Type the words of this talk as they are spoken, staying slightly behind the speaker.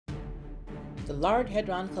The Large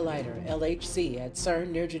Hadron Collider, LHC, at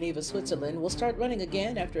CERN near Geneva, Switzerland, will start running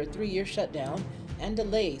again after a 3-year shutdown and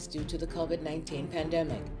delays due to the COVID-19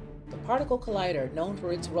 pandemic. The particle collider, known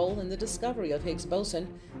for its role in the discovery of Higgs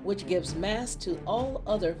boson, which gives mass to all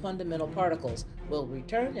other fundamental particles, will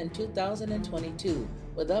return in 2022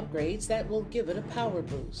 with upgrades that will give it a power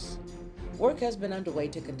boost. Work has been underway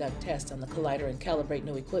to conduct tests on the collider and calibrate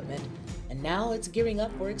new equipment, and now it's gearing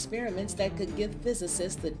up for experiments that could give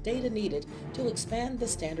physicists the data needed to expand the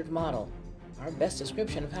standard model, our best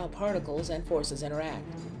description of how particles and forces interact.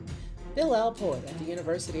 Bill Alport at the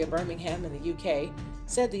University of Birmingham in the UK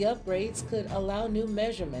said the upgrades could allow new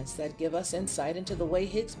measurements that give us insight into the way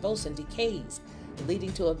Higgs boson decays,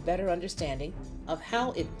 leading to a better understanding of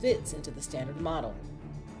how it fits into the standard model.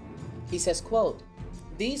 He says, quote,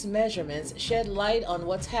 "These measurements shed light on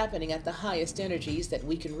what's happening at the highest energies that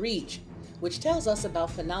we can reach, which tells us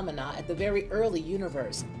about phenomena at the very early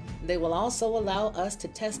universe. They will also allow us to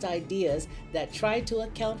test ideas that try to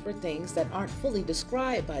account for things that aren't fully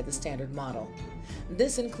described by the standard model.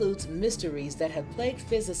 This includes mysteries that have plagued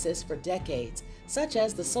physicists for decades, such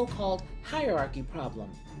as the so-called hierarchy problem,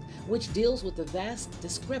 which deals with the vast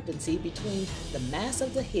discrepancy between the mass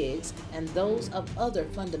of the Higgs and those of other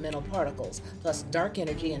fundamental particles, plus dark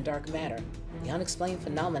energy and dark matter, the unexplained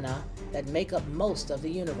phenomena that make up most of the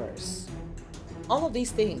universe. All of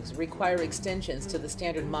these things require extensions to the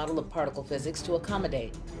standard model of particle physics to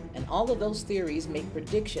accommodate, and all of those theories make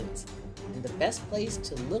predictions. And the best place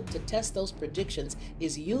to look to test those predictions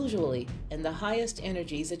is usually in the highest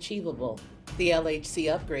energies achievable. The LHC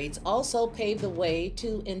upgrades also pave the way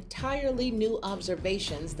to entirely new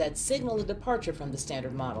observations that signal a departure from the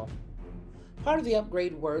standard model. Part of the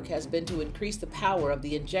upgrade work has been to increase the power of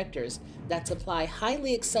the injectors that supply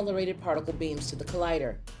highly accelerated particle beams to the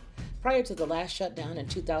collider. Prior to the last shutdown in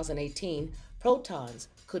 2018, protons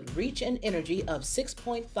could reach an energy of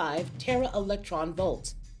 6.5 tera-electron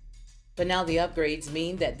volts. But now the upgrades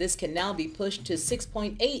mean that this can now be pushed to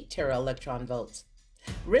 6.8 tera-electron volts.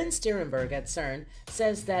 Ren Stierenberg at CERN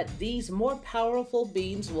says that these more powerful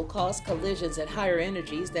beams will cause collisions at higher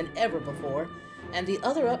energies than ever before, and the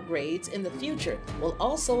other upgrades in the future will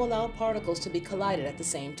also allow particles to be collided at the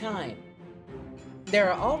same time. There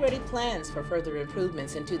are already plans for further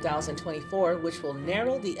improvements in 2024, which will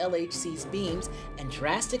narrow the LHC's beams and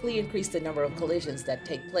drastically increase the number of collisions that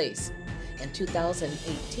take place. In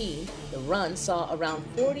 2018, the run saw around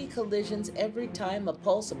 40 collisions every time a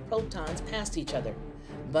pulse of protons passed each other,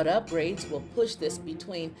 but upgrades will push this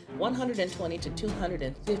between 120 to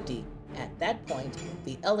 250. At that point,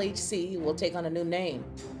 the LHC will take on a new name,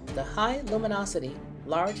 the High Luminosity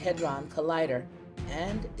Large Hadron Collider,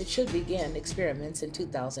 and it should begin experiments in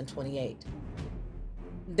 2028.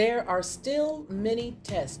 There are still many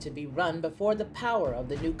tests to be run before the power of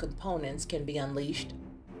the new components can be unleashed.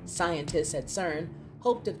 Scientists at CERN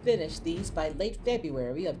hope to finish these by late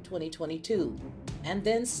February of 2022, and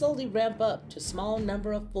then slowly ramp up to small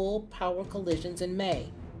number of full power collisions in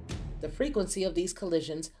May. The frequency of these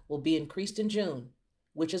collisions will be increased in June,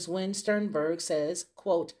 which is when Sternberg says,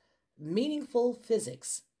 quote, "Meaningful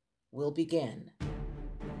physics will begin."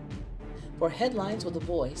 For Headlines with a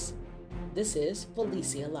Voice, this is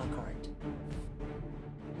Felicia Lockhart.